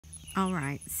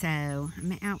Alright, so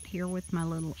I'm out here with my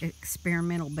little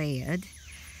experimental bed.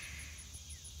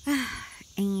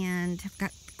 And I've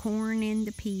got the corn and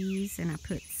the peas, and I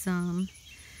put some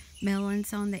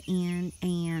melons on the end,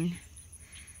 and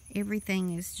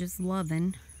everything is just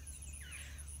loving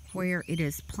where it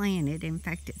is planted. In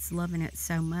fact, it's loving it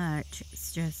so much.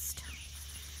 It's just,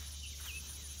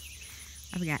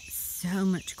 I've got so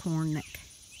much corn that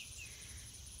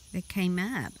came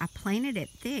up. I planted it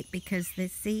thick because the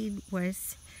seed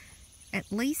was at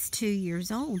least 2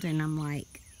 years old, and I'm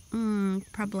like,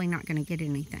 probably not going to get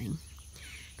anything.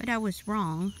 But I was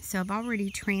wrong. So I've already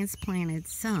transplanted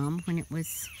some when it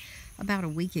was about a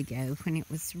week ago, when it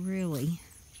was really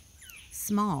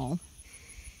small.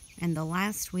 And the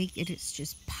last week it has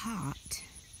just popped.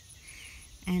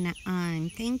 And I'm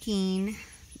thinking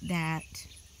that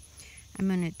I'm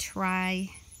going to try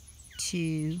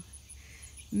to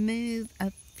move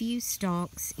a few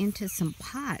stalks into some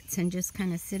pots and just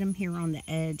kind of sit them here on the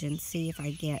edge and see if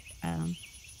I get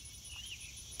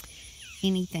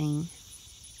anything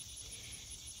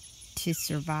to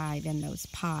survive in those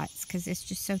pots, because it's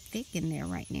just so thick in there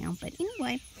right now. But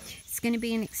anyway, it's going to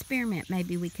be an experiment.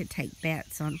 Maybe we could take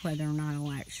bets on whether or not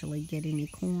I'll actually get any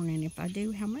corn, and if I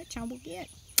do, how much I will get.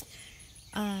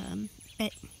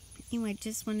 But anyway,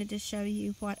 just wanted to show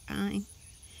you what I'm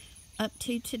up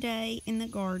to today in the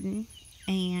garden,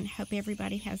 and hope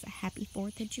everybody has a happy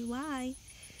 4th of July.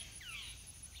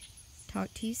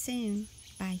 Talk to you soon.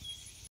 Bye.